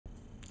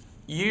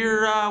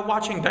You're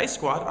watching Dice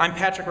Squad. I'm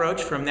Patrick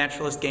Roach from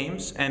Naturalist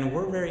Games, and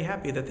we're very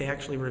happy that they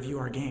actually review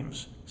our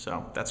games.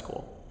 So that's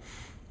cool.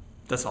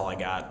 That's all I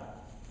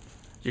got.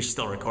 You're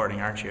still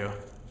recording, aren't you?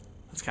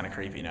 That's kind of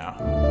creepy now.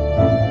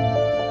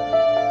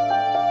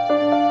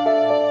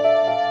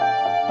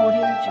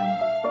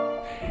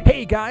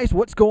 Hey guys,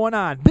 what's going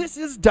on? This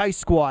is Dice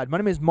Squad. My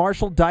name is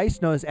Marshall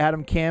Dice, known as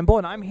Adam Campbell,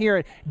 and I'm here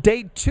at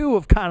day 2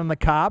 of Con on the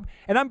Cob,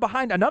 and I'm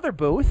behind another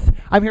booth.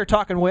 I'm here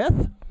talking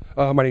with...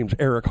 My name's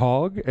Eric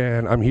Hogg,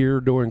 and I'm here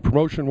doing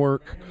promotion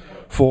work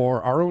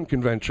for our own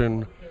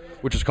convention,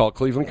 which is called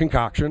Cleveland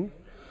Concoction.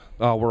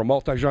 We're a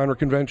multi-genre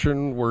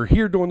convention. We're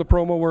here doing the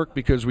promo work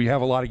because we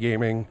have a lot of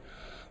gaming.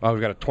 We've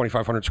got a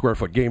 2,500 square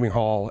foot gaming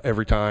hall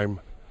every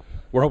time.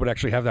 We're hoping to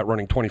actually have that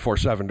running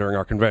 24/7 during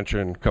our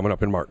convention coming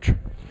up in March.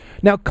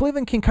 Now,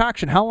 Cleveland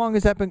Concoction, how long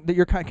has that been that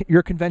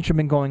your convention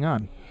been going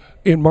on?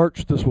 In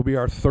March, this will be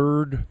our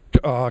third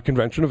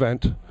convention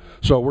event.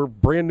 So we're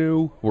brand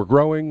new. We're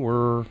growing.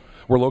 We're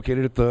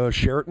located at the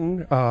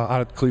Sheraton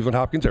out at Cleveland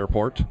Hopkins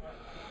Airport.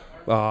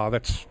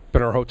 That's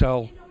been our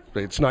hotel.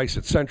 It's nice.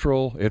 It's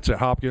central. It's at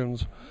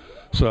Hopkins.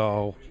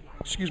 So,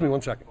 excuse me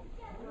one second.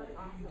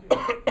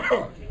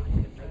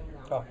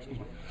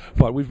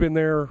 But we've been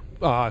there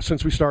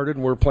since we started,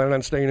 and we're planning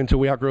on staying until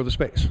we outgrow the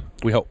space.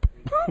 We hope.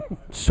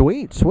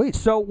 Sweet, sweet.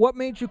 So what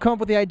made you come up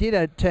with the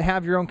idea to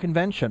have your own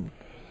convention?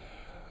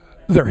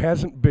 There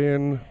hasn't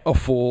been a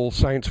full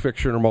science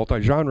fiction or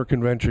multi-genre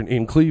convention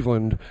in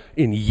Cleveland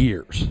in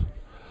years.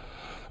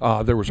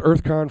 There was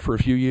EarthCon for a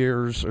few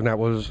years, and that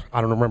was,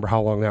 I don't remember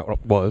how long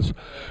that was.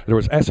 There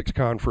was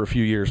EssexCon for a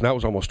few years, and that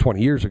was almost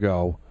 20 years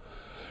ago.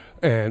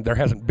 And there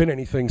hasn't been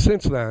anything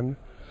since then.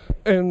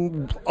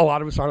 And a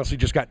lot of us honestly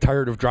just got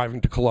tired of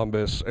driving to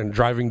Columbus and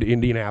driving to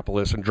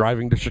Indianapolis and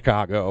driving to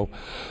Chicago.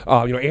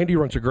 Andy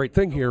runs a great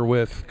thing here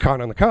with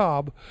Con on the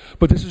Cob,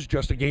 but this is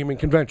just a gaming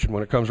convention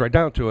when it comes right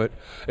down to it.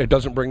 It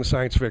doesn't bring the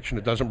science fiction.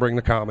 It doesn't bring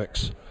the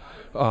comics.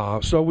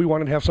 So we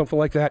wanted to have something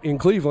like that in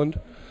Cleveland,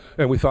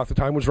 and we thought the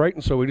time was right,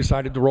 and so we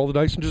decided to roll the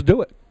dice and just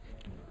do it.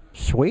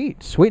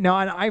 Sweet, sweet. Now,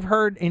 and I've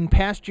heard in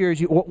past years,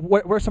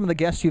 what are some of the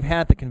guests you've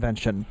had at the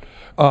convention?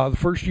 The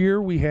first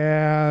year we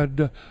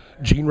had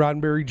Gene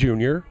Roddenberry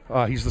Jr.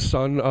 He's the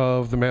son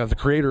of the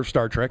creator of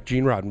Star Trek,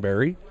 Gene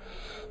Roddenberry.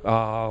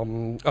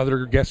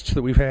 Other guests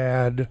that we've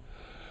had,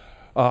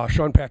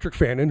 Sean Patrick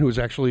Fannin, who is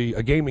actually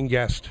a gaming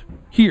guest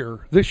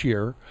here this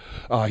year.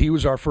 He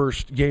was our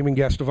first gaming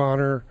guest of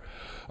honor.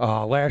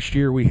 Last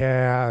year we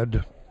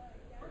had...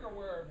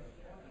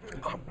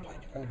 I'm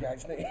blanking on the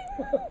guy's name.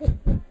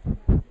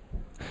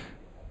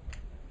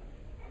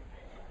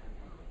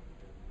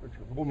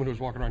 The woman who was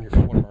walking around here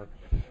from one of our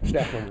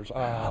staff members.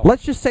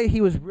 Let's just say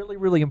he was really,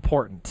 really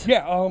important.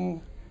 Yeah,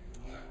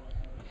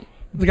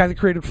 the guy that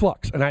created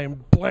Flux, and I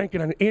am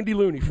blanking on Andy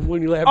Looney from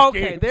Looney Labs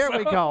Okay, Games. there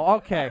we go.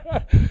 Okay.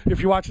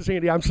 If you watch this,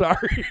 Andy, I'm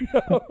sorry.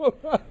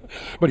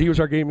 But he was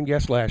our gaming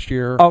guest last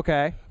year.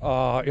 Okay.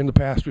 In the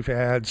past, we've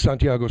had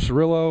Santiago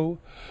Cirillo,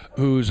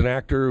 who's an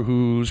actor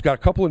who's got a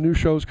couple of new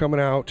shows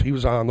coming out. He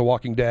was on The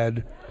Walking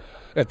Dead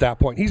at that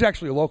point. He's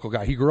actually a local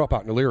guy. He grew up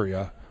out in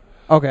Elyria.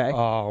 Okay.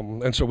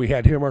 And so we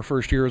had him our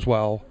first year as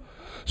well.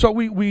 So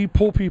we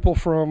pull people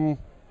from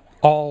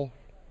all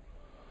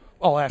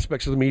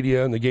aspects of the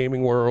media and the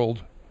gaming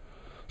world,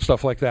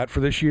 stuff like that. For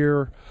this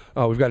year,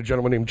 we've got a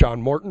gentleman named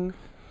John Morton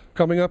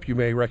coming up. You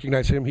may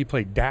recognize him. He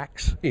played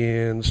Dax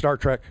in Star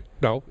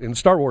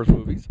Wars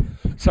movies.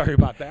 Sorry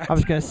about that. I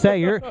was going to say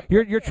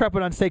you're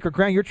treading on sacred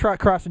ground. You're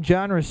crossing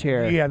genres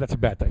here. Yeah, that's a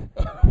bad thing.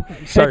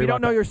 Sorry. If you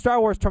don't know your Star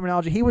Wars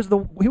terminology, he was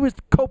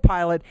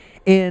co-pilot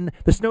in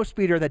the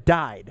snowspeeder that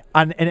died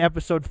in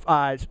episode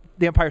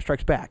The Empire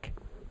Strikes Back.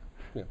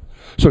 Yeah.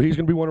 So he's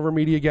going to be one of our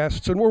media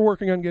guests, and we're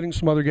working on getting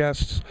some other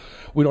guests.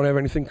 We don't have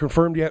anything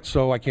confirmed yet,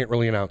 so I can't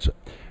really announce it.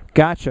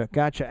 Gotcha.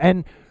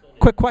 And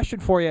quick question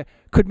for you.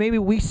 Could maybe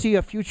we see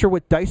a future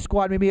with Dice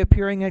Squad maybe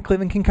appearing at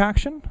Cleveland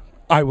Concoction?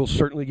 I will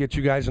certainly get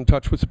you guys in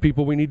touch with the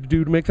people we need to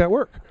do to make that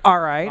work. All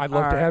right. I'd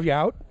love to have you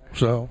out.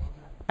 So.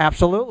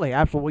 Absolutely.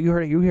 Well, you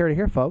heard it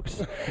here,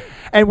 folks.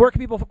 And where can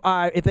people,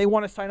 if they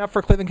want to sign up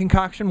for Cleveland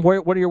Concoction,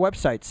 what are your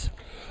websites?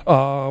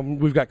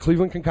 We've got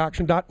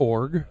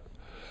clevelandconcoction.org,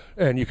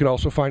 and you can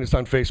also find us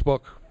on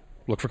Facebook.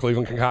 Look for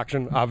Cleveland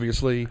Concoction,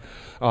 obviously.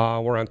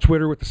 We're on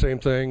Twitter with the same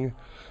thing.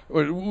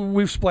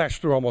 We've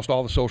splashed through almost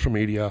all the social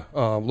media.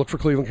 Look for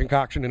Cleveland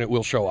Concoction, and it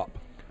will show up.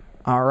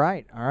 All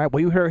right. Well,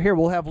 you heard it here.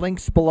 We'll have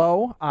links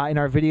below in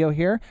our video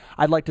here.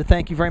 I'd like to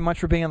thank you very much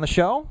for being on the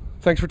show.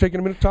 Thanks for taking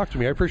a minute to talk to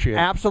me. I appreciate it.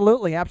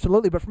 Absolutely.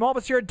 But from all of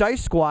us here at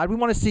Dice Squad, we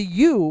want to see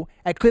you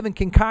at Cleveland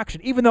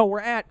Concoction. Even though we're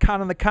at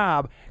Con on the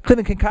Cob,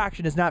 Cleveland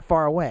Concoction is not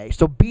far away.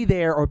 So be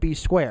there or be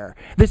square.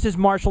 This is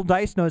Marshall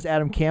Dice, known as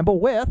Adam Campbell,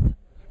 with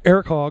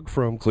Eric Hogg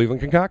from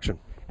Cleveland Concoction.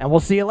 And we'll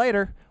see you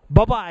later.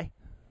 Bye-bye.